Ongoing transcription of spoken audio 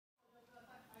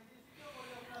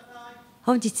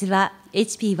本日は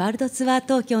HP ワールドツアー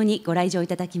東京にご来場い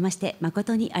ただきまして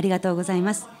誠にありがとうござい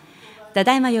ます。た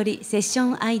だいまよりセッショ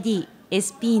ン ID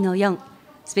SP-4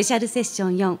 スペシャルセッショ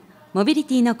ン4モビリ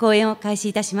ティの講演を開始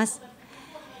いたします。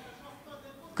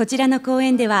こちらの講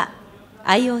演では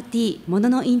IoT、もの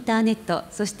のインターネット、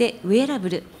そしてウェアラブ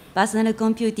ル、パーソナルコ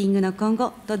ンピューティングの今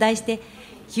後と題して、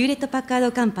ヒューレット・パッカー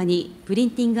ド・カンパニー、プリン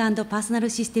ティング&パーソナ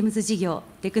ルシステムズ事業、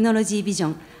テクノロジービジョ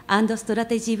ン&ストラ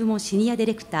テジー部門シニアディ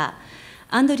レクター、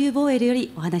アンドリュー・ボーエルよ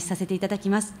りお話しさせていただき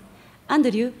ます。アンド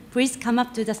リュー、please come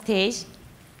up to the stage.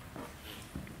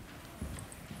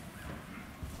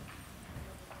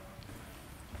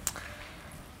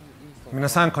 皆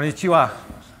さん、こんにちは。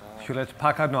ヒューレット・パ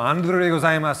ッカードのアンドリューでご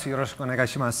ざいます。よろしくお願い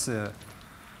します。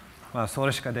そ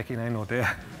れしかできないので、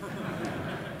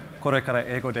これから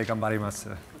英語で頑張ります。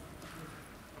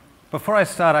Before I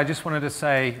start, I just wanted to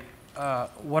say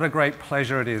what a great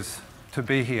pleasure it is to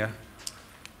be here.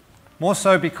 More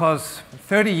so because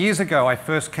 30 years ago I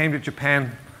first came to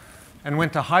Japan and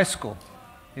went to high school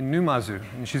in Numazu,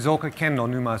 in Shizuoka Ken no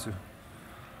Numazu.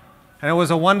 And it was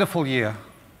a wonderful year,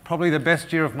 probably the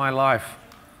best year of my life.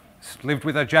 Lived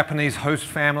with a Japanese host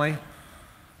family.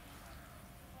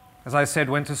 As I said,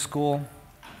 went to school.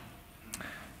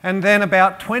 And then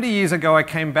about 20 years ago I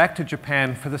came back to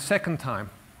Japan for the second time.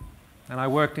 And I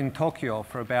worked in Tokyo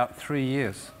for about 3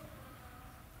 years.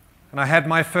 And I had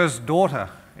my first daughter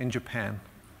in Japan.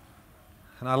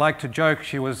 And I like to joke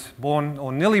she was born,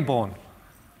 or nearly born,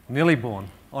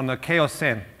 on the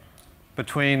Keio-sen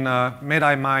between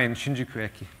Medaimai and Shinjuku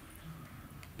Eki.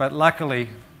 But luckily,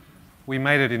 we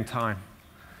made it in time.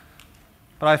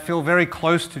 But I feel very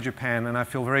close to Japan and I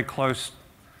feel very close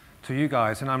to you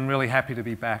guys, and I'm really happy to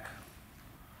be back.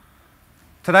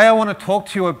 Today I want to talk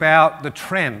to you about the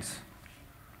trends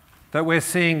that we're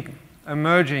seeing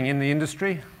emerging in the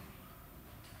industry.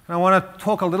 And I want to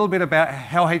talk a little bit about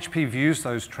how HP views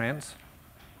those trends,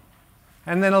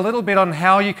 and then a little bit on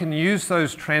how you can use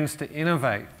those trends to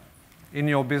innovate in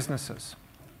your businesses.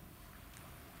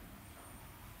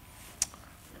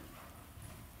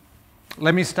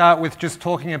 Let me start with just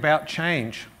talking about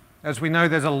change. As we know,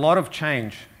 there's a lot of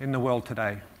change in the world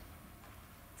today,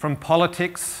 from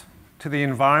politics to the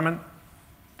environment,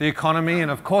 the economy, and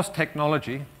of course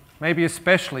technology, maybe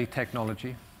especially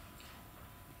technology.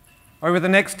 Over the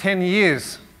next 10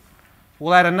 years,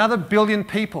 we'll add another billion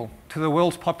people to the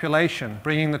world's population,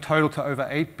 bringing the total to over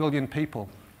 8 billion people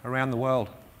around the world.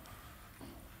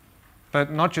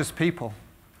 But not just people.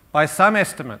 By some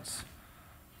estimates,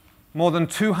 more than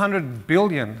 200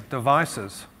 billion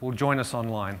devices will join us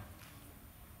online.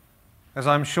 As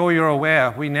I'm sure you're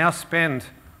aware, we now spend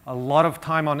a lot of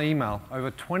time on email. Over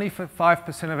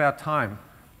 25% of our time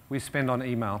we spend on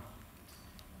email.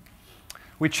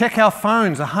 We check our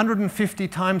phones 150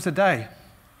 times a day.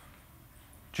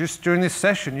 Just during this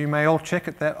session, you may all check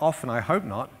it that often. I hope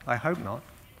not. I hope not.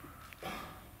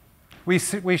 We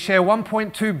share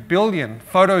 1.2 billion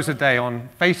photos a day on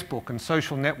Facebook and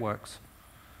social networks.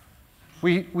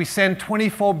 We send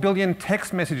 24 billion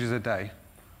text messages a day.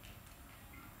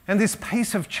 And this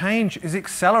pace of change is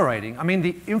accelerating. I mean,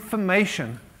 the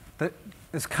information that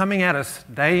is coming at us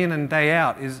day in and day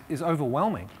out is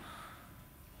overwhelming.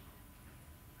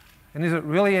 And is it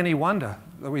really any wonder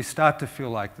that we start to feel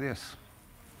like this?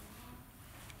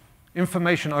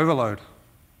 Information overload.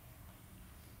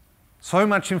 So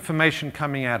much information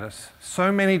coming at us,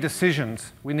 so many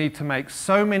decisions we need to make,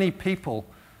 so many people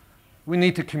we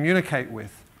need to communicate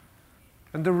with.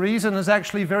 And the reason is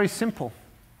actually very simple.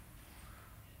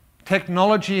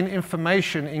 Technology and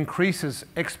information increases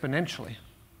exponentially.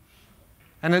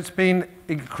 And it's been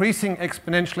increasing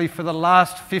exponentially for the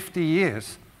last 50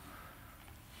 years.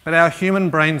 But our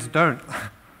human brains don't.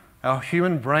 Our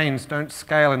human brains don't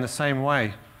scale in the same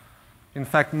way. In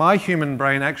fact, my human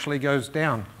brain actually goes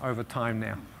down over time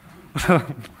now.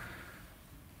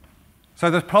 So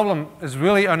the problem is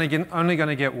really only going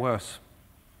to get worse.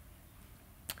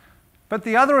 But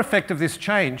the other effect of this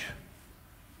change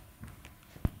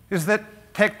is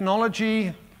that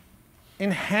technology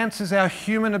enhances our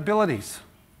human abilities.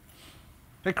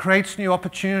 It creates new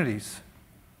opportunities.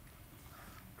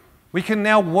 We can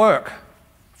now work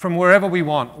from wherever we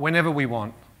want, whenever we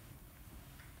want.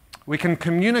 We can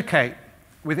communicate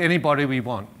with anybody we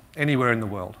want, anywhere in the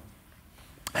world.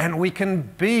 And we can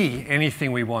be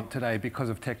anything we want today because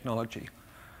of technology.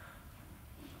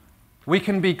 We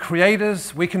can be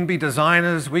creators, we can be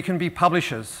designers, we can be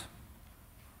publishers,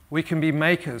 we can be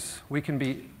makers, we can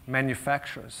be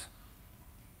manufacturers.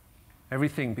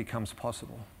 Everything becomes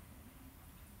possible.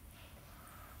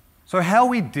 So how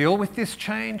we deal with this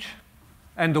change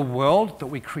and the world that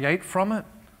we create from it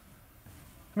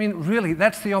I mean, really,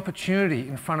 that's the opportunity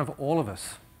in front of all of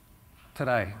us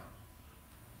today.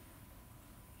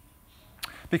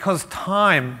 Because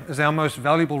time is our most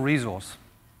valuable resource.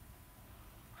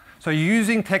 So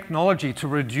using technology to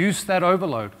reduce that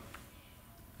overload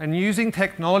and using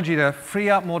technology to free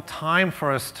up more time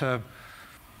for us to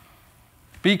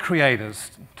be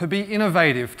creators, to be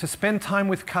innovative, to spend time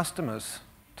with customers,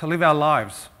 to live our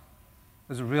lives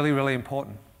is really, really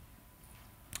important.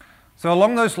 So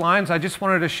along those lines, I just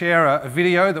wanted to share a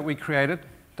video that we created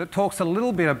that talks a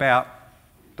little bit about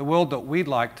the world that we'd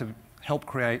like to help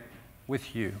create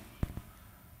with you.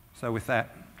 So with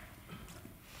that.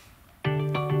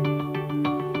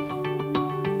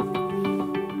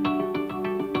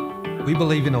 We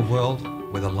believe in a world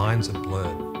where the lines are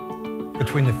blurred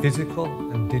between the physical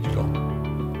and digital,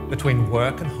 between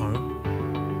work and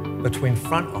home, between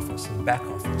front office and back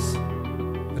office,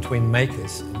 between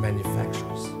makers and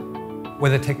manufacturers,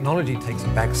 where the technology takes a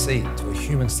back seat to a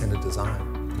human-centered design,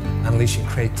 unleashing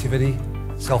creativity,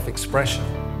 self-expression,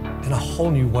 and a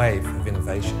whole new wave of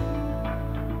innovation.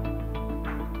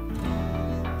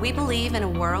 We believe in a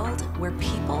world where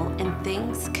people and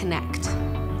things connect.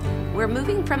 We're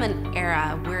moving from an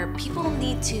era where people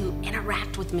need to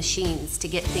interact with machines to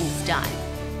get things done,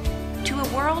 to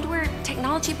a world where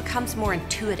technology becomes more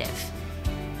intuitive.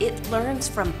 It learns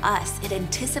from us, it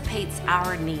anticipates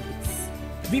our needs.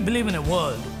 We believe in a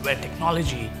world where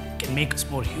technology can make us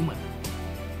more human.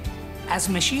 As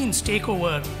machines take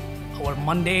over our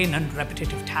mundane and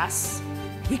repetitive tasks,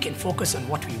 we can focus on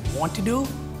what we want to do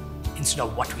instead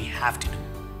of what we have to do.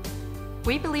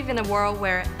 We believe in a world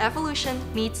where evolution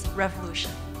meets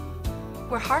revolution,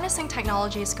 where harnessing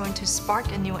technology is going to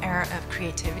spark a new era of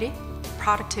creativity,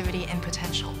 productivity, and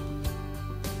potential.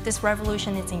 This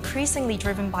revolution is increasingly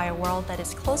driven by a world that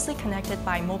is closely connected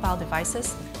by mobile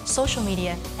devices, social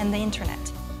media, and the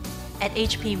internet. At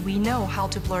HP, we know how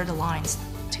to blur the lines,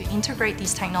 to integrate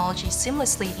these technologies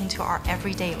seamlessly into our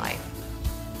everyday life.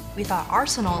 With our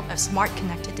arsenal of smart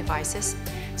connected devices,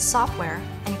 software,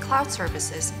 and cloud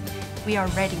services, we are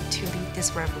ready to lead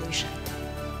this revolution.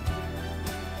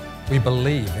 We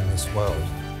believe in this world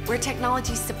where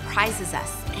technology surprises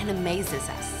us and amazes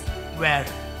us, where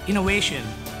innovation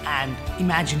and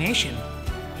imagination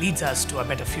leads us to a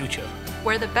better future,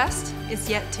 where the best is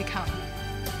yet to come.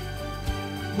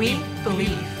 We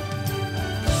believe.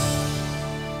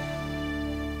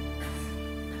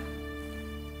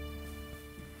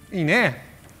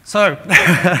 So,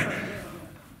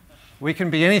 we can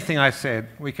be anything I said.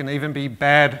 We can even be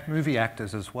bad movie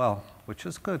actors as well, which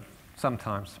is good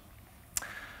sometimes.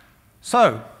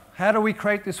 So, how do we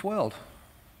create this world?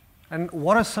 And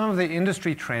what are some of the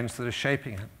industry trends that are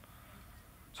shaping it?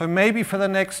 So maybe for the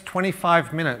next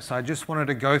 25 minutes, I just wanted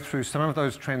to go through some of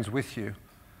those trends with you.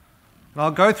 And I'll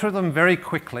go through them very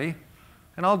quickly,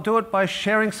 and I'll do it by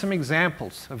sharing some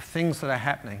examples of things that are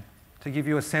happening to give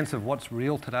you a sense of what's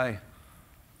real today.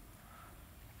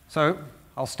 So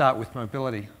I'll start with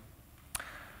mobility.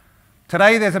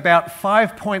 Today, there's about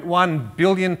 5.1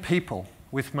 billion people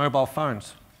with mobile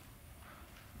phones.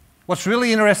 What's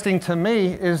really interesting to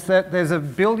me is that there's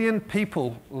 1 billion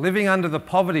people living under the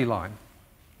poverty line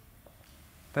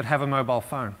that have a mobile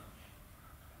phone.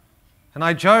 And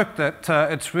I joke that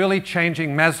it's really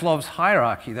changing Maslow's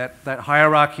hierarchy, that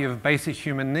hierarchy of basic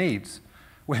human needs.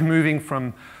 We're moving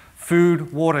from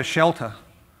food, water, shelter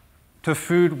to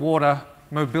food, water,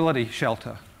 mobility,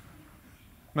 shelter.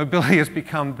 Mobility has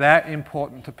become that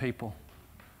important to people.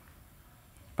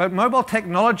 But mobile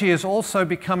technology is also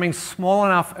becoming small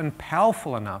enough and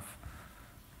powerful enough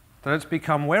that it's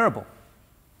become wearable.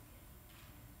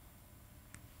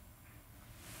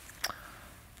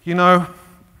 You know,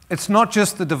 it's not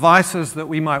just the devices that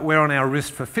we might wear on our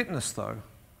wrist for fitness, though.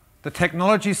 The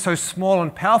technology is so small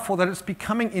and powerful that it's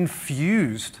becoming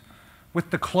infused with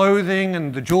the clothing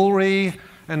and the jewelry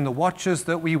and the watches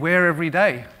that we wear every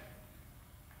day.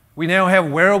 We now have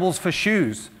wearables for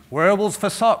shoes, wearables for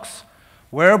socks,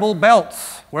 wearable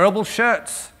belts, wearable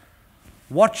shirts,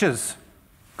 watches,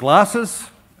 glasses,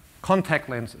 contact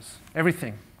lenses,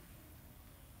 everything.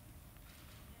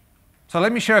 So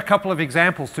let me share a couple of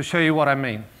examples to show you what I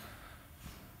mean.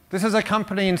 This is a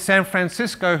company in San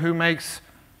Francisco who makes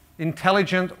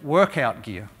intelligent workout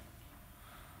gear.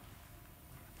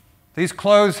 These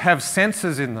clothes have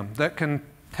sensors in them that can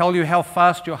tell you how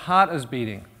fast your heart is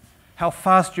beating, how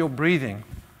fast you're breathing.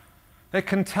 It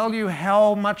can tell you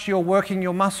how much you're working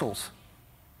your muscles.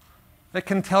 It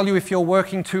can tell you if you're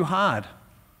working too hard.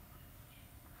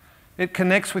 It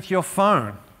connects with your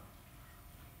phone.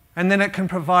 And then it can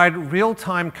provide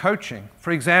real-time coaching.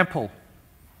 For example,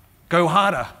 go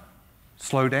harder,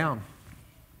 slow down.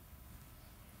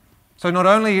 So not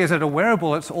only is it a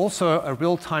wearable, it's also a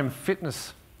real-time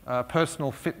fitness,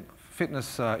 personal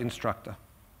fitness instructor.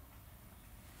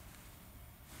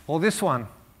 Or this one,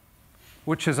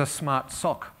 which is a smart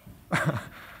sock.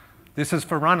 This is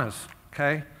for runners,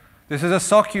 okay? This is a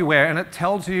sock you wear, and it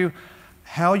tells you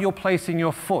how you're placing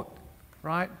your foot,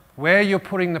 right? Where you're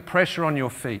putting the pressure on your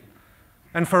feet.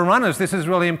 And for runners, this is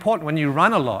really important. When you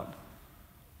run a lot,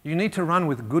 you need to run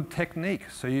with good technique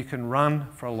so you can run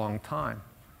for a long time.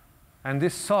 And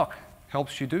this sock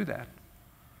helps you do that.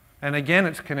 And again,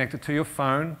 it's connected to your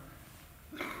phone,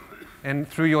 and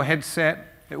through your headset,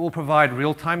 it will provide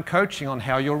real-time coaching on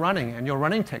how you're running and your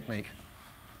running technique.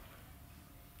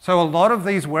 So a lot of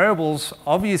these wearables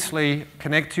obviously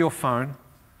connect to your phone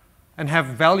and have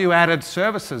value-added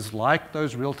services like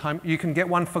those real-time. You can get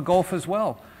one for golf as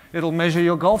well. It'll measure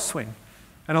your golf swing,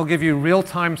 and it'll give you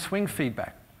real-time swing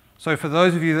feedback. So for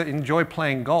those of you that enjoy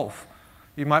playing golf,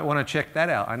 you might want to check that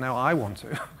out. I know I want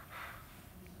to.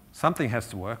 Something has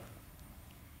to work.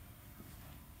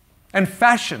 And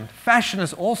fashion. Fashion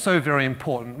is also very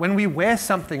important. When we wear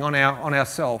something on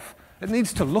ourselves, it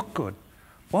needs to look good.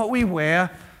 What we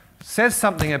wear says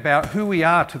something about who we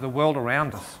are to the world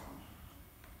around us.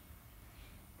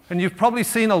 And you've probably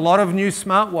seen a lot of new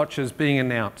smartwatches being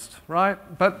announced, right?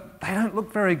 But they don't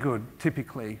look very good,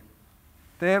 typically.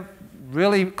 They're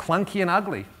really clunky and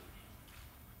ugly.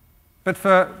 But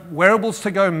for wearables to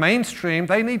go mainstream,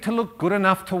 they need to look good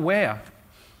enough to wear.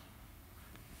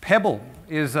 Pebble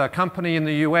is a company in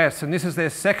the US, and this is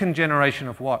their second generation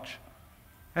of watch.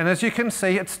 And as you can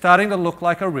see, it's starting to look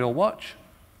like a real watch.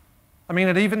 I mean,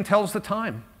 it even tells the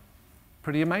time.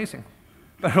 Pretty amazing.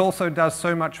 But it also does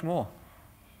so much more.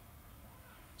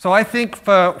 So I think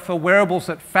for wearables,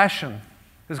 that fashion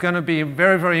is going to be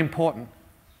very, very important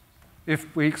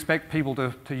if we expect people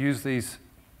to use these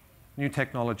new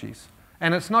technologies.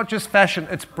 And it's not just fashion,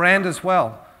 it's brand as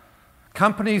well.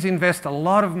 Companies invest a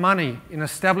lot of money in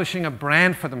establishing a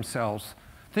brand for themselves.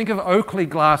 Think of Oakley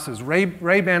glasses,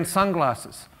 Ray-Ban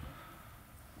sunglasses.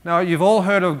 Now, you've all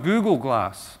heard of Google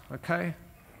Glass, okay?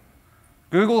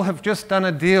 Google have just done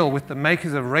a deal with the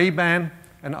makers of Ray-Ban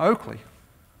and Oakley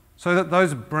so that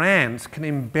those brands can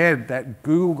embed that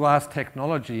Google Glass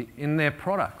technology in their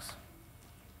products.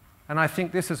 And I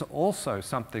think this is also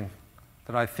something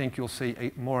that I think you'll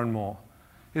see more and more,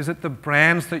 is that the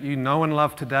brands that you know and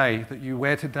love today, that you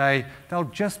wear today, they'll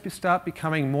just start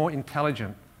becoming more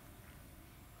intelligent.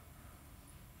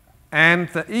 And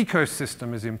the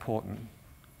ecosystem is important.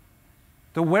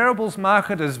 The wearables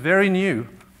market is very new.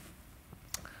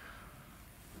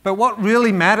 But what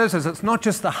really matters is it's not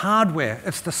just the hardware,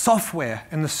 it's the software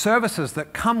and the services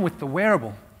that come with the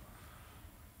wearable.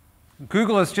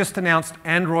 Google has just announced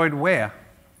Android Wear,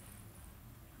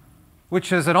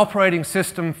 which is an operating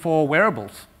system for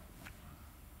wearables.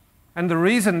 And the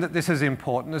reason that this is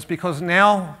important is because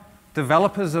now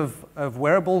developers of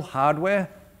wearable hardware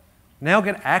now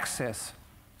get access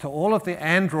to all of the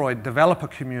Android developer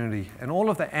community and all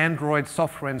of the Android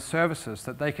software and services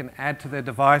that they can add to their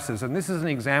devices. And this is an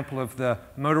example of the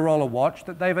Motorola watch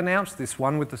that they've announced, this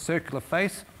one with the circular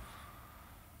face,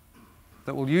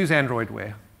 that will use Android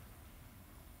Wear.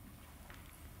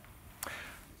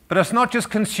 But it's not just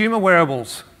consumer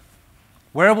wearables.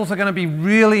 Wearables are going to be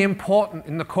really important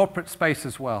in the corporate space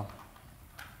as well.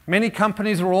 Many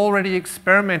companies are already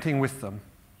experimenting with them,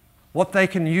 what they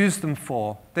can use them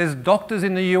for. There's doctors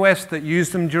in the US that use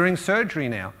them during surgery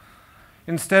now.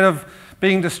 Instead of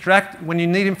being distracted, when you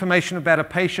need information about a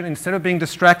patient, instead of being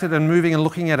distracted and moving and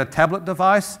looking at a tablet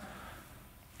device,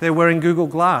 they're wearing Google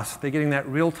Glass. They're getting that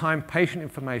real-time patient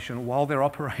information while they're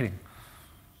operating.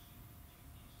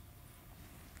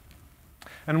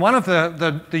 And one of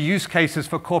the use cases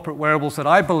for corporate wearables that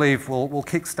I believe will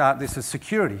kickstart this is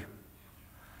security.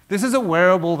 This is a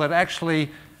wearable that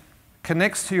actually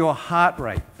connects to your heart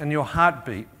rate and your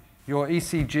heartbeat, your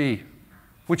ECG,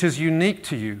 which is unique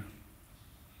to you.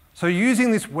 So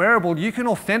using this wearable, you can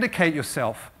authenticate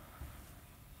yourself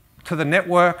to the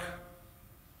network,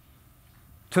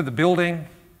 to the building,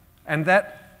 and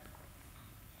that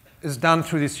is done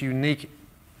through this unique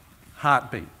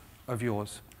heartbeat of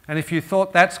yours. And if you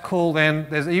thought that's cool, then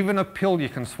there's even a pill you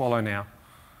can swallow now.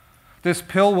 This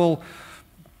pill will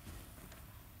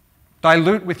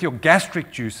dilute with your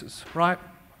gastric juices, right?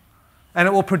 And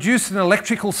it will produce an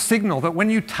electrical signal that when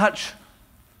you touch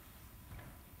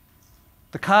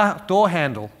the car door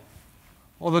handle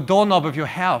or the doorknob of your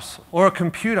house or a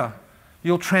computer,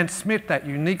 you'll transmit that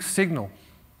unique signal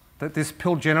that this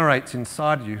pill generates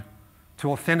inside you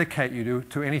to authenticate you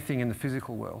to anything in the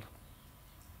physical world.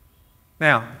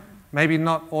 Now, maybe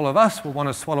not all of us will want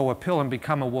to swallow a pill and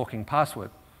become a walking password.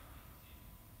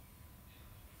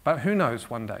 But who knows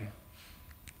one day?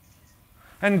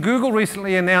 And Google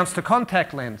recently announced a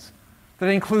contact lens that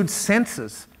includes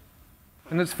sensors,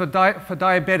 and it's for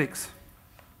diabetics.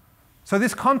 So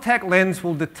this contact lens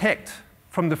will detect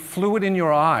from the fluid in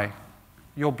your eye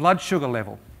your blood sugar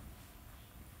level.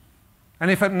 And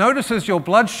if it notices your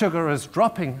blood sugar is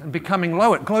dropping and becoming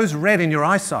low, it glows red in your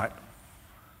eyesight.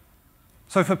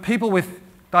 So for people with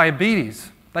diabetes,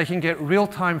 they can get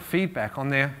real-time feedback on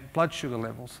their blood sugar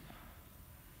levels.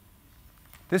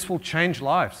 This will change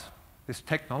lives. This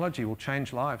technology will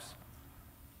change lives.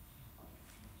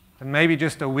 And maybe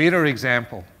just a weirder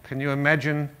example. Can you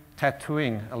imagine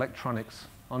tattooing electronics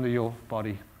onto your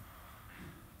body?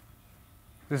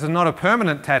 This is not a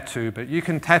permanent tattoo, but you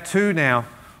can tattoo now,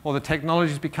 or the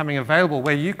technology is becoming available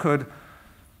where you could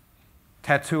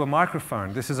tattoo a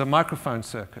microphone. This is a microphone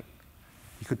circuit.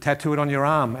 You could tattoo it on your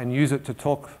arm and use it to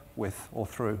talk with or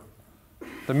through.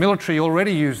 The military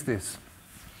already use this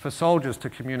for soldiers to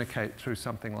communicate through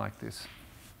something like this.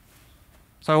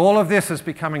 So all of this is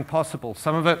becoming possible,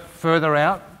 some of it further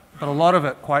out, but a lot of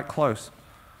it quite close.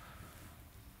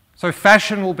 So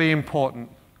fashion will be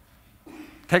important.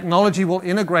 Technology will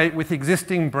integrate with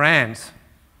existing brands,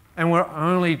 and we're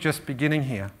only just beginning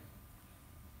here.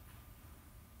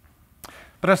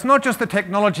 But it's not just the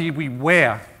technology we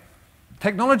wear.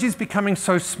 Technology is becoming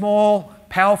so small,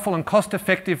 powerful, and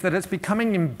cost-effective that it's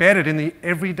becoming embedded in the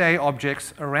everyday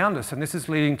objects around us, and this is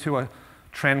leading to a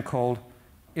trend called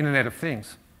Internet of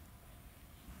Things.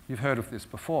 You've heard of this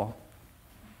before.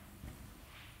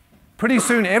 Pretty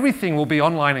soon, everything will be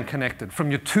online and connected,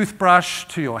 from your toothbrush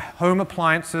to your home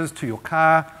appliances to your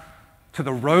car to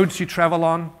the roads you travel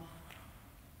on,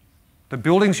 the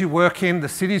buildings you work in, the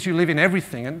cities you live in,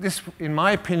 everything. And this, in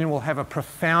my opinion, will have a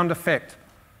profound effect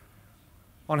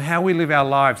on how we live our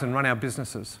lives and run our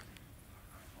businesses.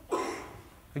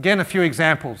 Again, a few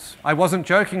examples. I wasn't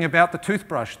joking about the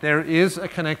toothbrush. There is a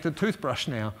connected toothbrush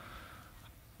now.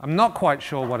 I'm not quite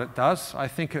sure what it does. I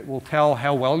think it will tell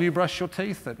how well you brush your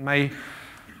teeth. It may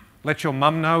let your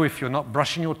mum know if you're not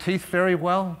brushing your teeth very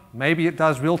well. Maybe it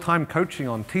does real-time coaching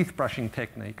on teeth brushing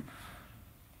technique.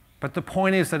 But the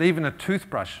point is that even a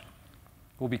toothbrush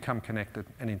will become connected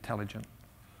and intelligent.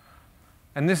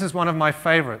 And this is one of my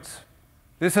favorites.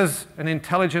 This is an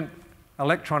intelligent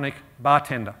electronic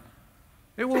bartender.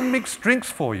 It will mix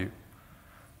drinks for you.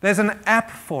 There's an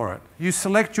app for it. You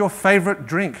select your favorite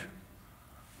drink,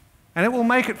 and it will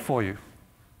make it for you.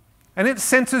 And it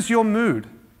senses your mood,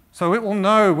 so it will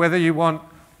know whether you want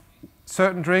a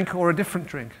certain drink or a different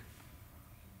drink.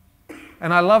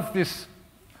 And I love this,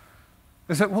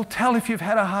 is it will tell if you've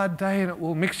had a hard day, and it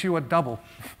will mix you a double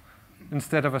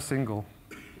instead of a single.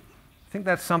 I think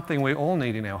that's something we all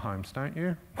need in our homes, don't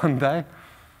you? One day.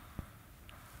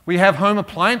 We have home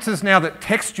appliances now that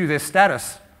text you their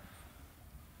status.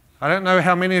 I don't know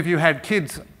how many of you had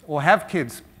kids or have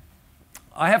kids.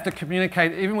 I have to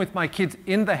communicate even with my kids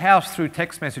in the house through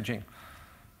text messaging.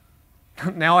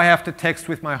 Now I have to text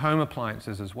with my home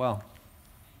appliances as well.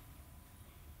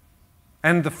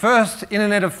 And the first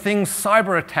Internet of Things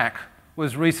cyber attack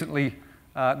was recently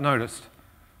noticed.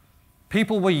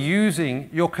 People were using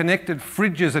your connected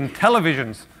fridges and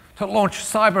televisions to launch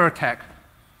cyber attack.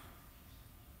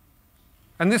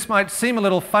 And this might seem a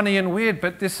little funny and weird,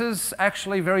 but this is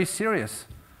actually very serious.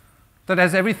 That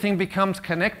as everything becomes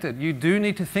connected, you do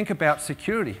need to think about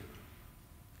security.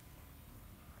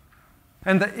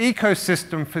 And the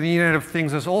ecosystem for the Internet of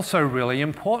Things is also really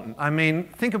important. I mean,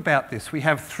 think about this. We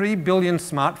have 3 billion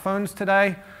smartphones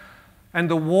today. And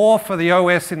the war for the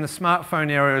OS in the smartphone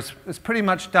area is pretty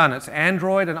much done. It's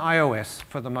Android and iOS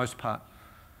for the most part.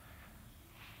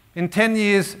 In 10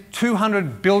 years,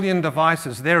 200 billion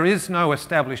devices. There is no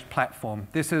established platform.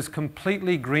 This is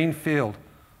completely greenfield.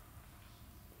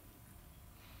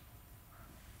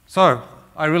 So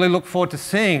I really look forward to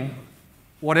seeing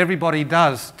what everybody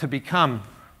does to become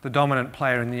the dominant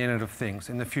player in the Internet of Things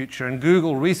in the future. And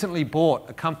Google recently bought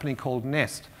a company called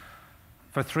Nest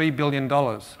for $3 billion,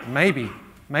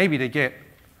 maybe to get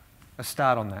a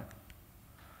start on that.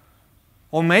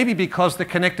 Or maybe because the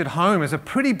connected home is a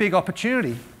pretty big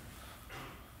opportunity.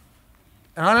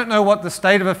 And I don't know what the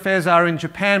state of affairs are in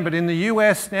Japan, but in the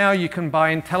US now you can buy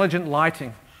intelligent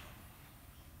lighting.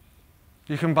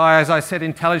 You can buy, as I said,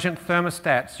 intelligent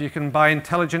thermostats. You can buy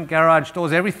intelligent garage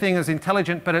doors. Everything is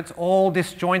intelligent, but it's all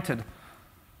disjointed.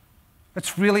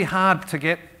 It's really hard to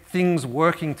get things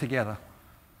working together.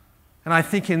 And I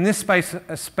think in this space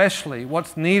especially,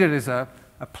 what's needed is a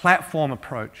platform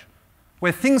approach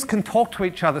where things can talk to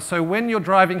each other. So when you're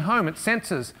driving home, it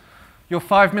senses you're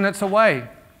 5 minutes away.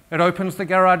 It opens the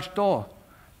garage door.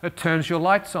 It turns your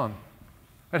lights on.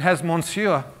 It has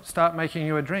Monsieur start making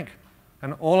you a drink.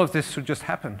 And all of this should just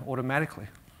happen automatically.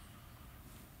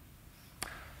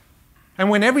 And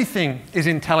when everything is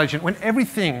intelligent, when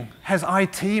everything has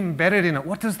IT embedded in it,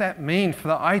 what does that mean for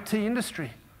the IT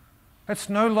industry? It's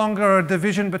no longer a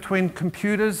division between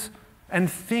computers and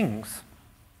things.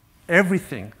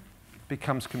 Everything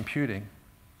becomes computing.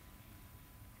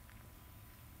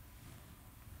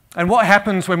 And what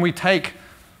happens when we take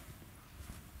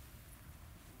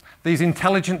these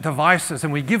intelligent devices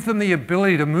and we give them the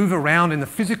ability to move around in the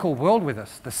physical world with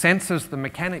us, the sensors, the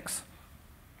mechanics?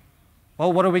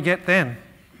 Well, what do we get then?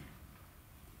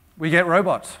 We get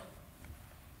robots.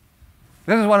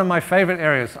 This is one of my favorite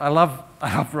areas. I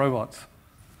love robots.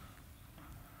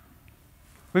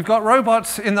 We've got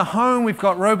robots in the home, we've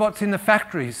got robots in the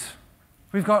factories,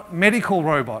 we've got medical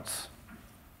robots.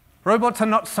 Robots are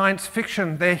not science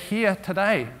fiction, they're here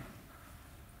today.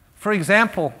 For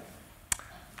example,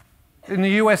 in the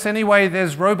US anyway,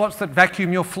 there's robots that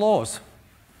vacuum your floors.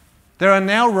 There are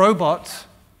now robots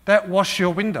that wash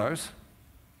your windows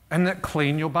and that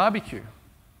clean your barbecue.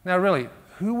 Now really,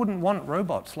 who wouldn't want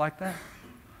robots like that?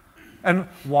 And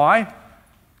why?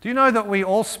 Do you know that we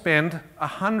all spend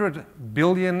 100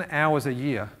 billion hours a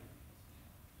year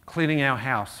cleaning our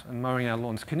house and mowing our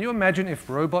lawns? Can you imagine if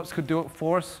robots could do it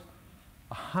for us?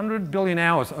 100 billion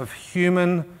hours of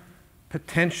human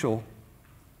potential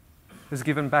is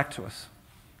given back to us.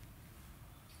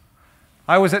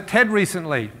 I was at TED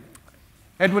recently.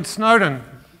 Edward Snowden,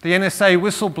 the NSA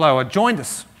whistleblower, joined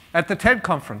us at the TED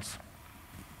conference.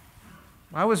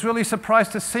 I was really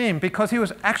surprised to see him because he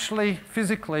was actually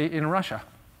physically in Russia.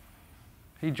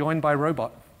 He joined by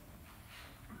robot.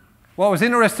 What was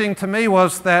interesting to me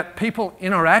was that people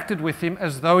interacted with him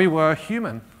as though he were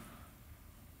human.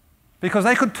 Because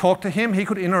they could talk to him, he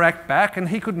could interact back, and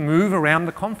he could move around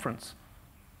the conference.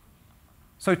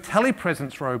 So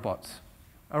telepresence robots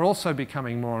are also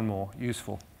becoming more and more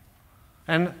useful.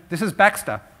 And this is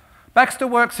Baxter. Baxter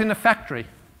works in a factory.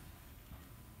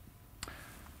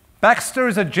 Baxter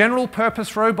is a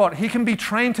general-purpose robot. He can be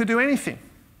trained to do anything.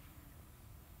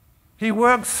 He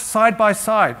works side by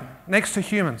side next to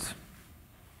humans.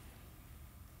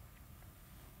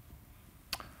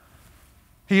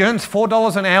 He earns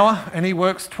 $4 an hour and he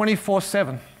works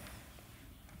 24/7.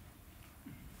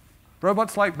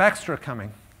 Robots like Baxter are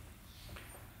coming.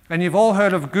 And you've all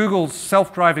heard of Google's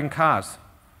self-driving cars.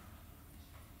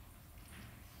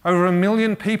 Over 1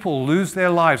 million people lose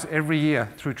their lives every year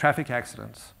through traffic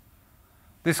accidents.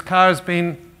 This car has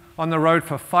been on the road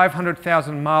for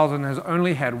 500,000 miles and has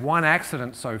only had 1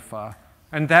 accident so far,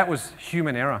 and that was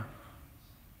human error.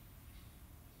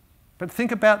 But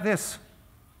think about this.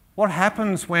 What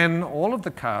happens when all of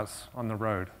the cars on the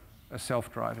road are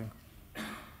self-driving?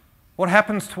 What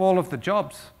happens to all of the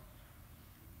jobs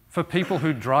for people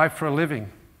who drive for a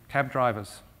living, cab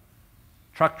drivers,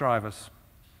 truck drivers?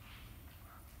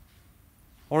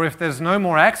 Or if there's no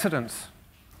more accidents,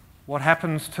 what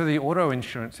happens to the auto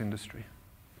insurance industry?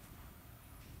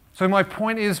 So my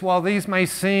point is, while these may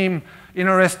seem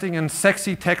interesting and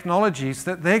sexy technologies,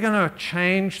 that they're going to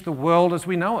change the world as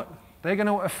we know it. They're going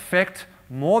to affect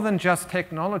more than just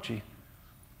technology.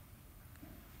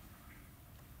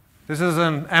 This is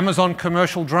an Amazon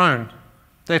commercial drone.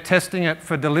 They're testing it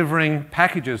for delivering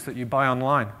packages that you buy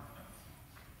online.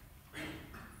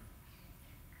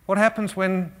 What happens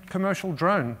when commercial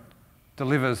drone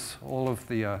delivers all of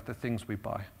the things we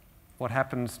buy? What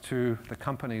happens to the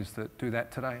companies that do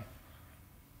that today?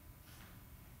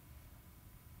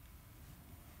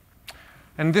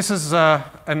 And this is an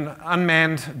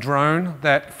unmanned drone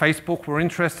that Facebook were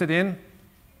interested in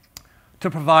to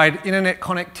provide internet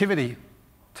connectivity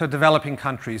to developing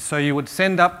countries. So you would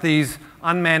send up these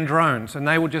unmanned drones and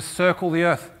they would just circle the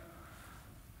earth.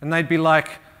 And they'd be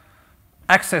like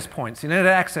access points, internet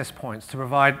access points to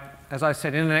provide, as I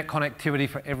said, internet connectivity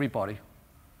for everybody.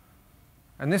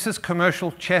 And this is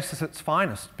commercial chess at its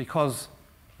finest, because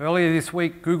earlier this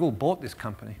week Google bought this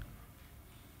company.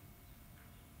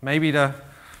 Maybe to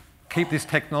keep this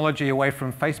technology away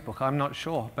from Facebook, I'm not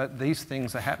sure, but these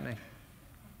things are happening.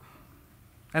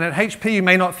 And at HP, you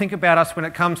may not think about us when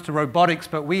it comes to robotics,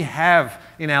 but we have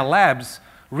in our labs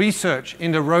research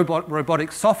into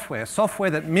robotic software,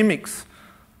 software that mimics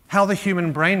how the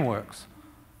human brain works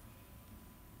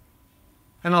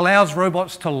and allows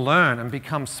robots to learn and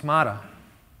become smarter.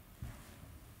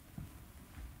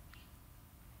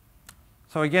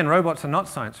 So again, robots are not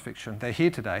science fiction. They're here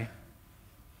today.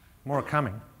 More are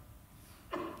coming.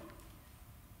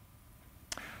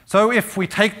 So if we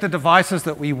take the devices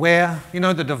that we wear, you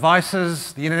know, the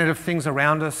devices, the Internet of Things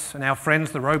around us, and our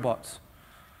friends, the robots,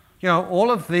 You know, all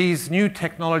of these new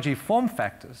technology form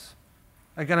factors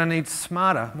are going to need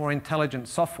smarter, more intelligent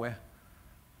software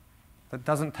that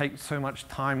doesn't take so much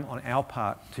time on our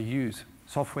part to use,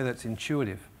 software that's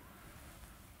intuitive.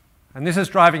 And this is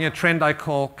driving a trend I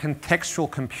call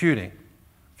contextual computing,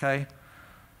 okay?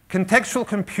 Contextual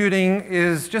computing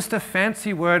is just a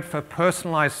fancy word for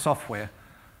personalized software.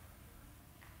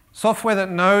 Software that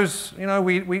knows, you know,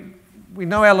 we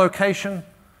know our location,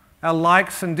 our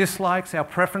likes and dislikes, our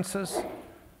preferences.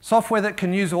 Software that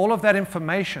can use all of that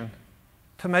information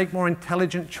to make more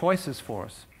intelligent choices for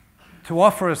us, to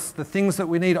offer us the things that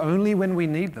we need only when we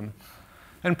need them.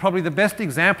 And probably the best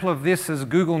example of this is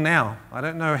Google Now. I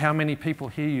don't know how many people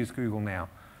here use Google Now.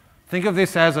 Think of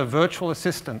this as a virtual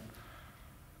assistant.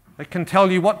 It can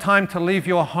tell you what time to leave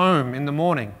your home in the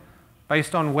morning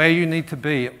based on where you need to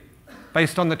be,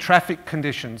 based on the traffic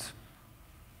conditions.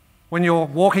 When you're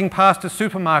walking past a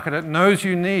supermarket, it knows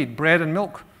you need bread and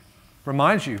milk,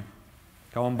 reminds you,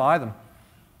 go and buy them.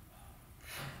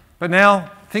 But now,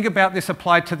 think about this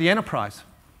applied to the enterprise.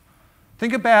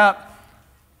 Think about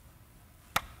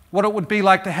what it would be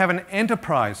like to have an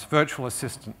enterprise virtual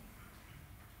assistant.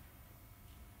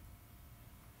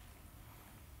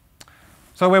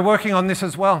 So we're working on this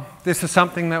as well. This is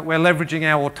something that we're leveraging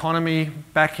our autonomy,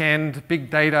 back-end, big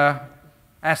data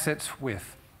assets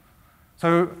with.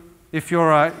 So if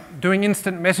you're doing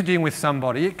instant messaging with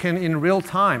somebody, it can, in real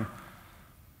time,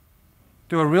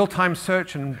 do a real-time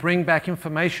search and bring back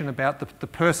information about the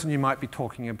person you might be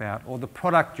talking about or the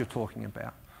product you're talking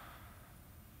about.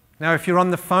 Now, if you're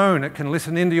on the phone, it can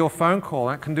listen into your phone call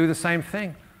and it can do the same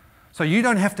thing. So you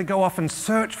don't have to go off and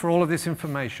search for all of this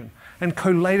information and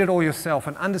collate it all yourself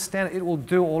and understand it. It will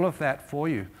do all of that for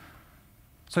you.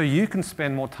 So you can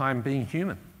spend more time being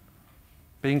human,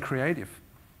 being creative.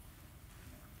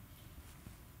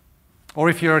 Or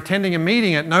if you're attending a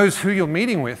meeting, it knows who you're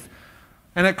meeting with,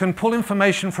 and it can pull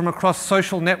information from across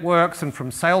social networks and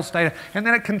from sales data, and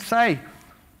then it can say,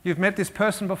 you've met this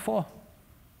person before.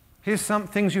 Here's some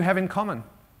things you have in common.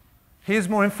 Here's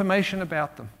more information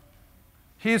about them.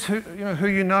 Here's who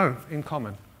you know in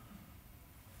common.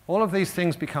 All of these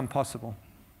things become possible.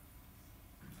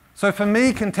 So for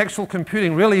me, contextual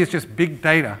computing really is just big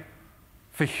data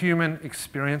for human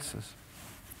experiences.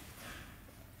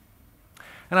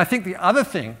 And I think the other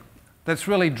thing that's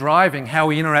really driving how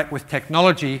we interact with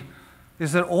technology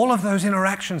is that all of those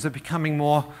interactions are becoming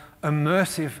more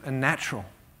immersive and natural.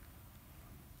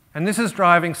 And this is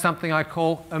driving something I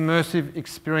call immersive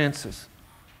experiences.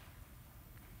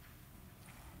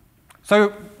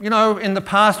 So, you know, in the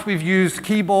past we've used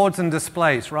keyboards and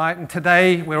displays, right? And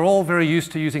today we're all very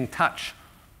used to using touch.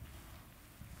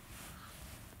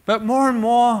 But more and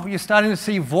more you're starting to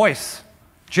see voice,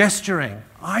 gesturing,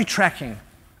 eye tracking,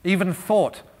 even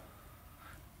thought.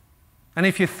 And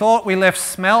if you thought we left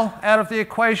smell out of the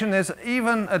equation, there's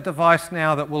even a device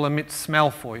now that will emit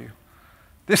smell for you.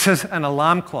 This is an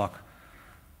alarm clock,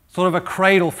 sort of a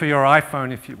cradle for your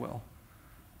iPhone, if you will.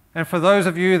 And for those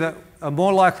of you that are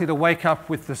more likely to wake up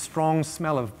with the strong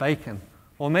smell of bacon,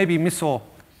 or maybe miso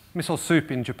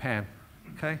soup in Japan,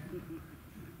 okay?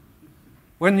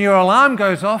 When your alarm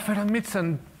goes off, it emits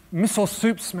a miso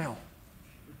soup smell.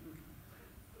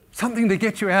 Something to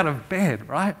get you out of bed,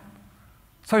 right?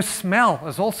 So smell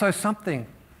is also something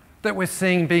that we're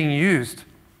seeing being used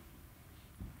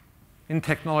in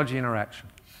technology interaction.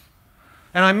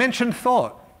 And I mentioned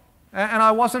thought, and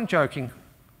I wasn't joking.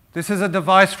 This is a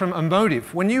device from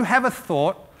Emotive. When you have a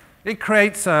thought, it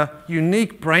creates a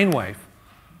unique brainwave.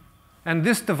 And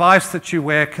this device that you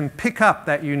wear can pick up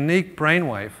that unique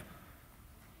brainwave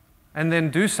and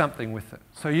then do something with it.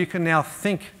 So you can now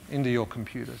think into your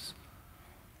computers.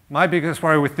 My biggest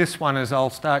worry with this one is I'll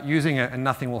start using it and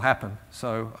nothing will happen.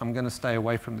 So I'm going to stay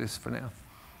away from this for now.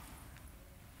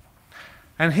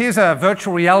 And here's a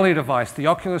virtual reality device, the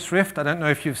Oculus Rift. I don't know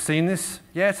if you've seen this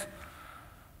yet.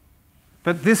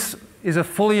 But this is a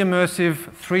fully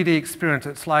immersive 3D experience.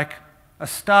 It's like a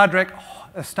Star Trek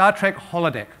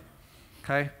holodeck.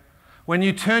 Okay? When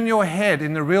you turn your head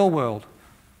in the real world,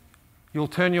 you'll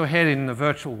turn your head in the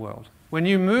virtual world. When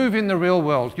you move in the real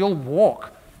world, you'll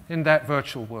walk in that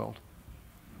virtual world.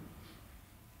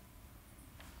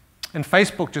 And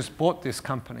Facebook just bought this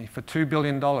company for $2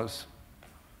 billion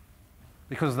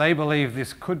because they believe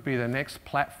this could be the next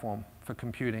platform for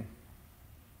computing.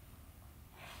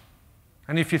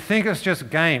 And if you think it's just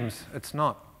games, it's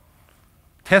not.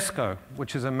 Tesco,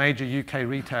 which is a major UK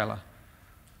retailer,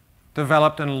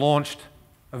 developed and launched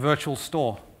a virtual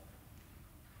store.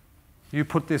 You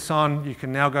put this on, you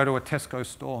can now go to a Tesco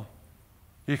store.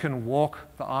 You can walk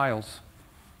the aisles.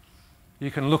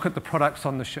 You can look at the products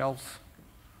on the shelves.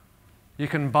 You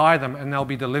can buy them and they'll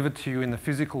be delivered to you in the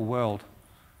physical world.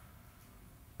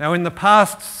 Now, in the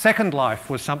past, Second Life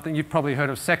was something, you've probably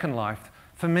heard of Second Life.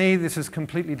 For me, this is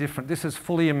completely different. This is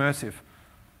fully immersive.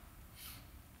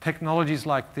 Technologies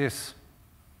like this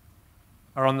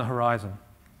are on the horizon.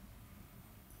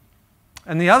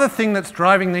 And the other thing that's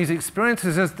driving these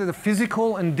experiences is that the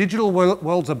physical and digital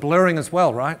worlds are blurring as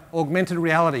well, right? Augmented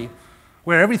reality,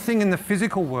 where everything in the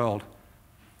physical world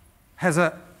has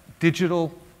a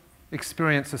digital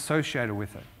experience associated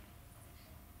with it.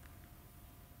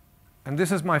 And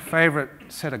this is my favorite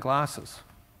set of glasses.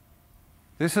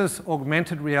 This is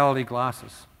augmented reality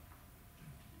glasses.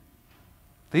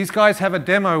 These guys have a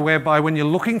demo whereby when you're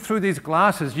looking through these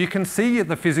glasses, you can see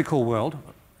the physical world,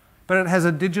 but it has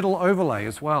a digital overlay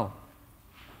as well.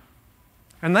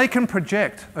 And they can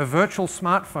project a virtual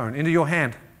smartphone into your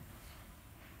hand.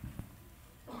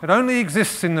 It only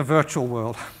exists in the virtual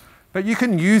world, but you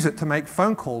can use it to make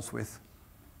phone calls with.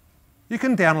 You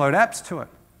can download apps to it.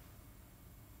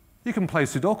 You can play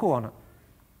Sudoku on it.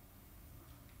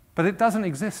 But it doesn't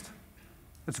exist.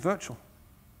 It's virtual.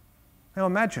 Now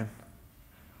imagine.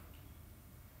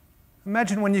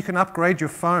 Imagine when you can upgrade your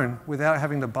phone without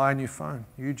having to buy a new phone.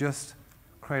 You just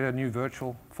create a new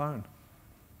virtual phone.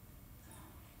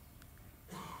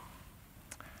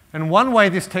 And one way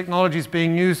this technology is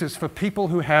being used is for people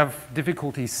who have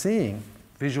difficulty seeing,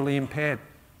 visually impaired.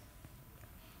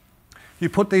 You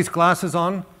put these glasses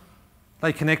on,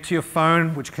 they connect to your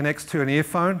phone, which connects to an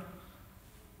earphone,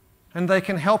 and they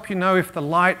can help you know if the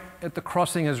light at the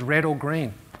crossing is red or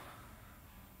green.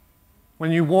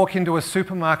 When you walk into a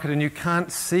supermarket and you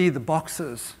can't see the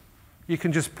boxes, you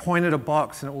can just point at a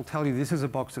box and it will tell you this is a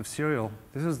box of cereal,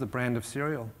 this is the brand of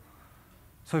cereal.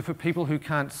 So for people who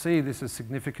can't see, this is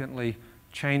significantly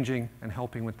changing and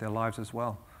helping with their lives as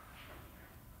well.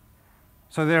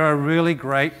 So there are really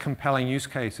great, compelling use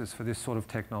cases for this sort of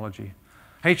technology.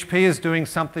 HP is doing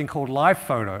something called live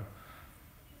photo,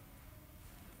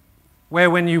 where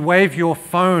when you wave your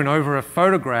phone over a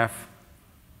photograph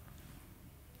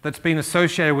that's been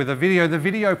associated with a video, the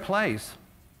video plays.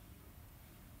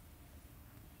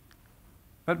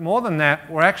 But more than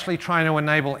that, we're actually trying to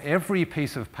enable every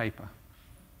piece of paper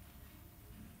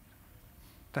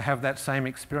to have that same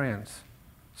experience.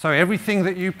 So everything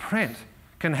that you print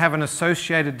can have an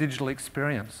associated digital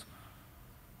experience.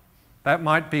 That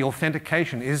might be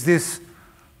authentication. Is this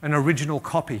an original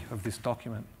copy of this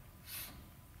document?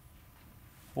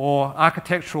 Or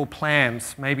architectural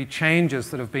plans, maybe changes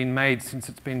that have been made since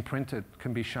it's been printed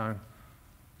can be shown.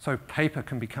 So paper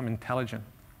can become intelligent.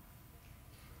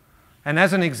 And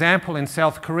as an example in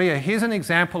South Korea, here's an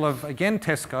example of, again,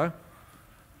 Tesco,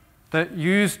 that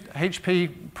used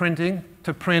HP printing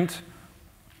to print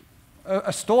a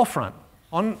storefront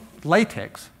on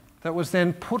latex that was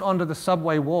then put onto the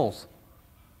subway walls.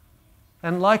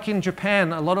 And like in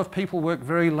Japan, a lot of people work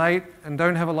very late and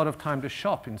don't have a lot of time to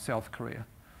shop in South Korea.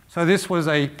 So this was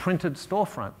a printed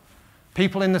storefront.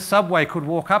 People in the subway could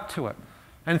walk up to it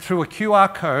and through a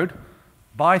QR code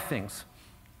buy things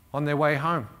on their way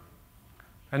home.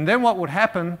 And then what would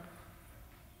happen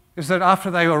is that after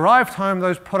they arrived home,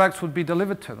 those products would be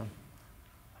delivered to them.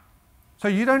 So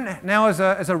you don't, now as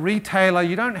a retailer,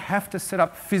 you don't have to set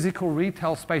up physical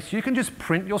retail space. You can just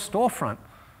print your storefront.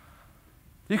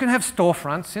 You can have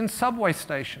storefronts in subway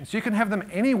stations. You can have them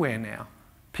anywhere now.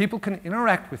 People can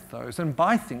interact with those and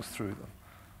buy things through them.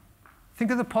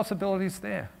 Think of the possibilities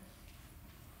there.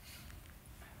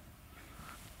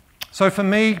 So for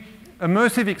me,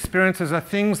 immersive experiences are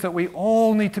things that we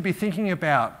all need to be thinking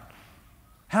about.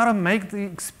 How to make the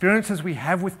experiences we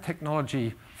have with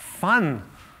technology fun,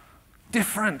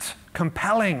 different,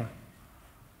 compelling.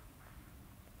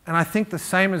 And I think the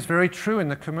same is very true in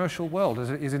the commercial world as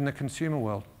it is in the consumer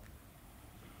world.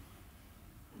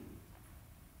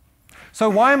 So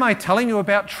why am I telling you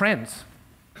about trends?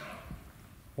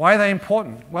 Why are they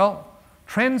important? Well,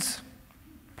 trends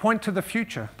point to the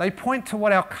future. They point to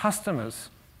what our customers,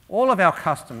 all of our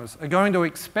customers, are going to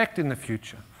expect in the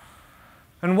future.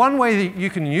 And one way that you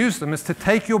can use them is to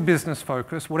take your business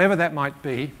focus, whatever that might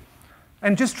be,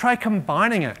 and just try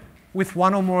combining it with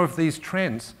one or more of these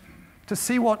trends to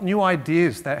see what new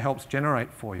ideas that helps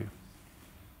generate for you.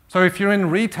 So if you're in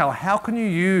retail, how can you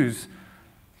use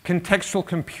contextual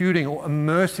computing or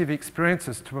immersive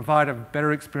experiences to provide a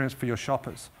better experience for your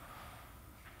shoppers?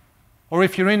 Or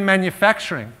if you're in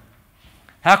manufacturing,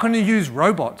 how can you use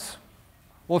robots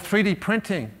or 3D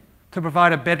printing to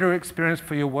provide a better experience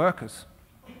for your workers?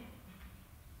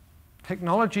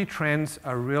 Technology trends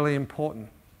are really important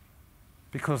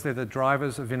because they're the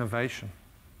drivers of innovation.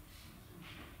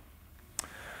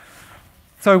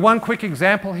 So one quick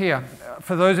example here.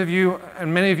 For those of you,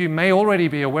 and many of you may already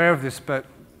be aware of this, but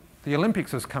the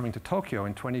Olympics is coming to Tokyo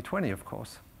in 2020, of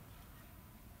course.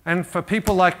 And for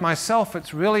people like myself,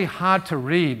 it's really hard to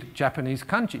read Japanese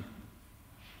kanji.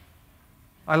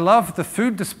 I love the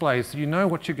food displays. You know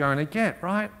what you're going to get,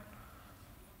 right?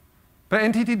 But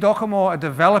NTT Docomo are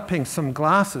developing some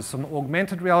glasses, some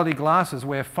augmented reality glasses,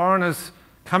 where foreigners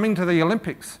coming to the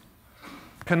Olympics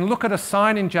can look at a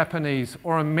sign in Japanese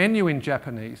or a menu in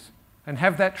Japanese and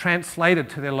have that translated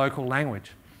to their local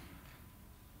language.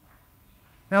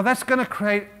 Now that's going to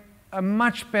create a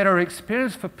much better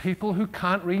experience for people who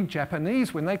can't read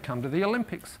Japanese when they come to the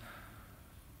Olympics.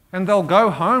 And they'll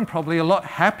go home probably a lot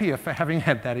happier for having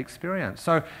had that experience.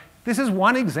 So this is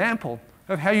one example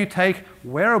of how you take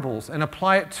wearables and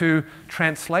apply it to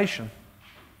translation.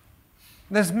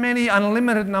 There's many,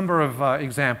 unlimited number of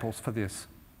examples for this.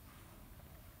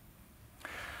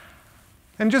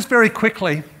 And just very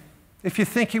quickly, if you're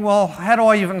thinking, well, how do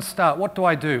I even start? What do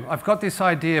I do? I've got this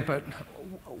idea, but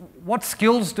what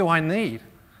skills do I need?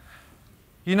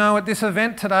 You know, at this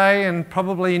event today, and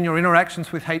probably in your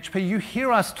interactions with HP, you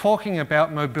hear us talking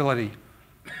about mobility,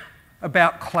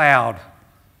 about cloud,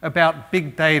 about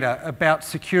big data, about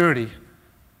security.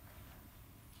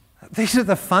 These are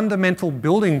the fundamental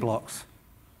building blocks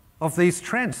of these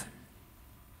trends.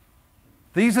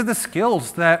 These are the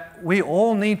skills that we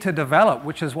all need to develop,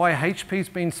 which is why HP's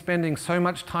been spending so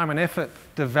much time and effort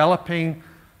developing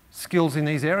skills in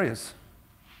these areas.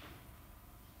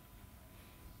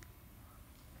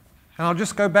 And I'll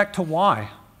just go back to why.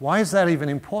 Why is that even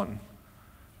important?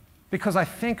 Because I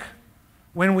think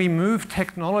when we move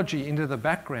technology into the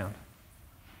background,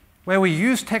 where we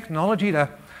use technology to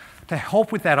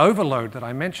help with that overload that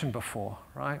I mentioned before,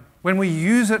 right? When we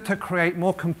use it to create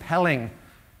more compelling,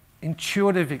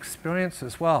 intuitive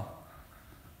experiences, well,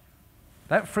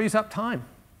 that frees up time.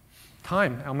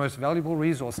 Time, our most valuable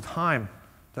resource, time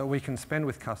that we can spend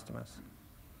with customers.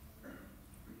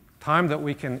 Time that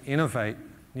we can innovate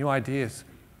new ideas.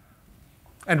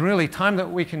 And really, time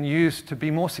that we can use to be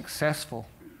more successful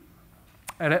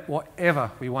at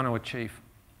whatever we want to achieve.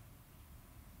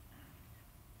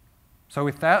 So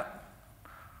with that,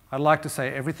 I'd like to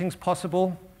say everything's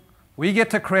possible. We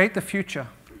get to create the future.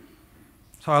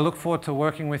 So I look forward to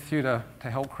working with you to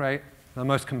help create the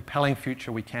most compelling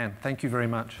future we can. Thank you very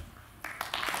much.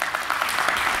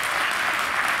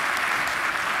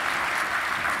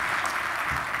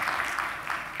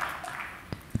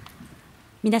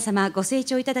皆様ご清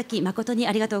聴いただき誠に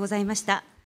ありがとうございました。